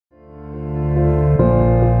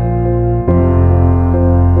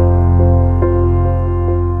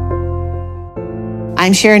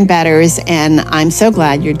I'm Sharon Betters, and I'm so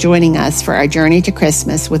glad you're joining us for our journey to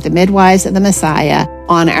Christmas with the Midwives of the Messiah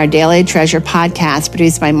on our Daily Treasure podcast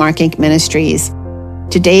produced by Mark Inc. Ministries.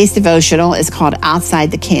 Today's devotional is called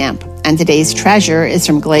Outside the Camp, and today's treasure is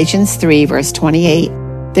from Galatians 3, verse 28.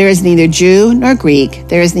 There is neither Jew nor Greek,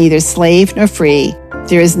 there is neither slave nor free,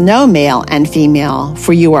 there is no male and female,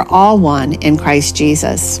 for you are all one in Christ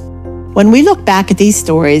Jesus. When we look back at these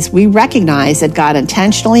stories, we recognize that God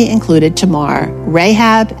intentionally included Tamar,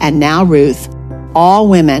 Rahab, and now Ruth, all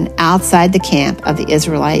women outside the camp of the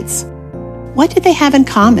Israelites. What did they have in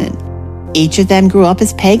common? Each of them grew up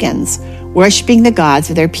as pagans, worshiping the gods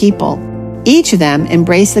of their people. Each of them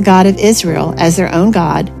embraced the God of Israel as their own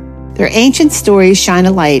God. Their ancient stories shine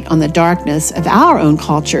a light on the darkness of our own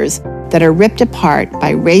cultures that are ripped apart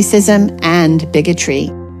by racism and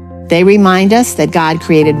bigotry. They remind us that God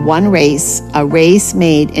created one race, a race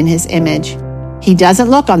made in His image. He doesn't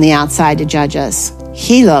look on the outside to judge us.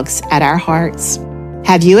 He looks at our hearts.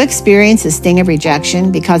 Have you experienced the sting of rejection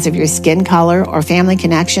because of your skin color or family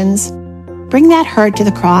connections? Bring that hurt to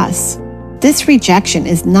the cross. This rejection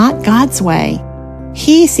is not God's way.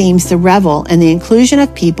 He seems to revel in the inclusion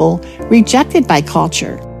of people rejected by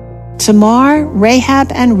culture. Tamar,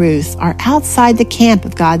 Rahab, and Ruth are outside the camp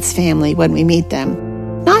of God's family when we meet them.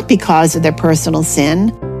 Not because of their personal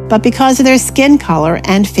sin, but because of their skin color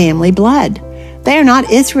and family blood. They are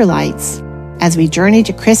not Israelites. As we journey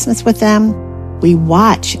to Christmas with them, we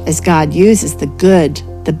watch as God uses the good,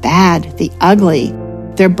 the bad, the ugly,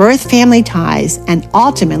 their birth family ties, and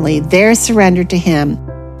ultimately their surrender to Him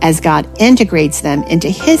as God integrates them into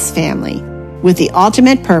His family with the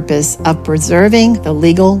ultimate purpose of preserving the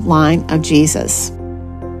legal line of Jesus.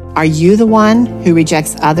 Are you the one who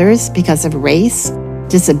rejects others because of race,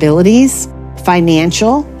 disabilities,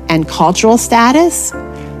 financial, and cultural status?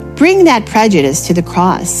 Bring that prejudice to the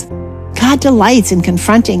cross. God delights in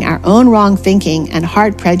confronting our own wrong thinking and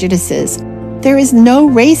heart prejudices. There is no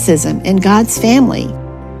racism in God's family.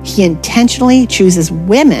 He intentionally chooses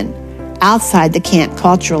women outside the camp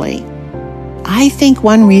culturally. I think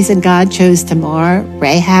one reason God chose Tamar,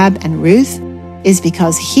 Rahab, and Ruth is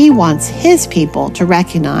because He wants His people to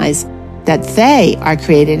recognize that they are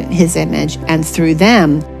created in His image, and through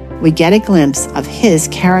them, we get a glimpse of His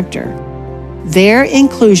character. Their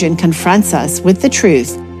inclusion confronts us with the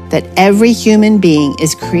truth that every human being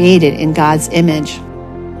is created in God's image.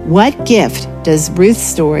 What gift does Ruth's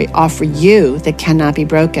story offer you that cannot be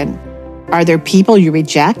broken? Are there people you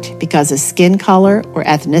reject because of skin color or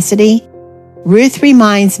ethnicity? Ruth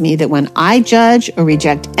reminds me that when I judge or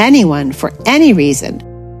reject anyone for any reason,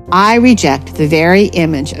 I reject the very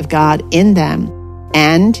image of God in them,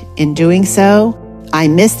 and in doing so, I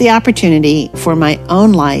miss the opportunity for my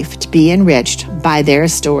own life to be enriched by their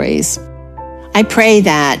stories. I pray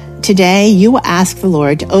that today you will ask the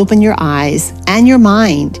Lord to open your eyes and your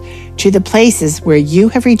mind to the places where you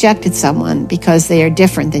have rejected someone because they are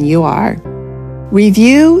different than you are.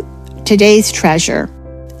 Review today's treasure.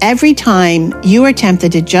 Every time you are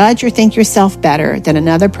tempted to judge or think yourself better than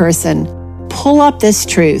another person, pull up this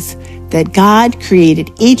truth that God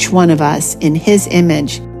created each one of us in His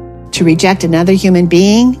image. To reject another human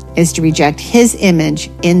being is to reject His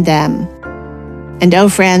image in them. And oh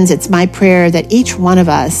friends, it's my prayer that each one of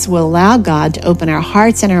us will allow God to open our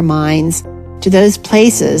hearts and our minds to those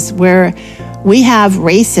places where we have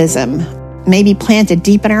racism maybe planted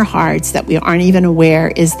deep in our hearts that we aren't even aware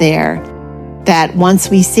is there. That once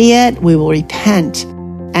we see it, we will repent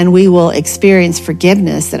and we will experience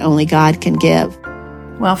forgiveness that only God can give.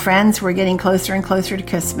 Well, friends, we're getting closer and closer to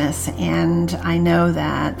Christmas, and I know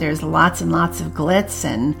that there's lots and lots of glitz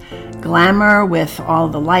and glamour with all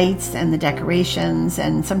the lights and the decorations,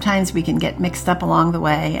 and sometimes we can get mixed up along the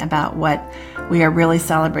way about what we are really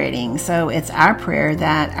celebrating. So it's our prayer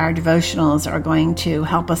that our devotionals are going to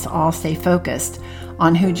help us all stay focused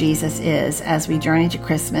on who Jesus is as we journey to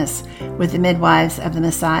Christmas with the Midwives of the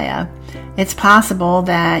Messiah. It's possible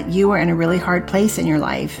that you are in a really hard place in your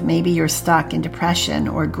life. Maybe you're stuck in depression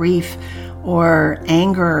or grief or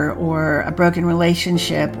anger or a broken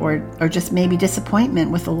relationship or just maybe disappointment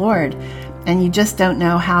with the Lord, and you just don't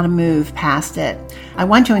know how to move past it. I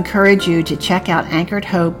want to encourage you to check out Anchored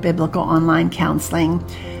Hope Biblical Online Counseling.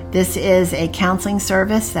 This is a counseling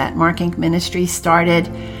service that Mark Inc. Ministries started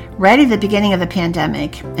right at the beginning of the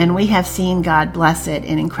pandemic, and we have seen God bless it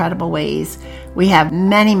in incredible ways. We have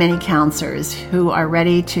many, many counselors who are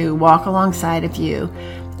ready to walk alongside of you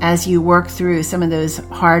as you work through some of those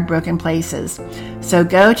hard, broken places. So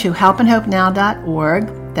go to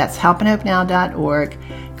helpandhopenow.org. That's helpandhopenow.org.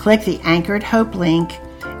 Click the Anchored Hope link,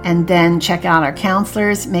 and then check out our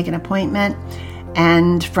counselors, make an appointment,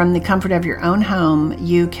 And from the comfort of your own home,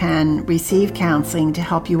 you can receive counseling to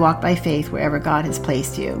help you walk by faith wherever God has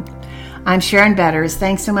placed you. I'm Sharon Betters.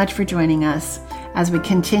 Thanks so much for joining us as we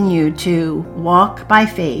continue to walk by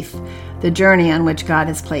faith, the journey on which God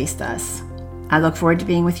has placed us. I look forward to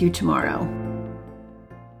being with you tomorrow.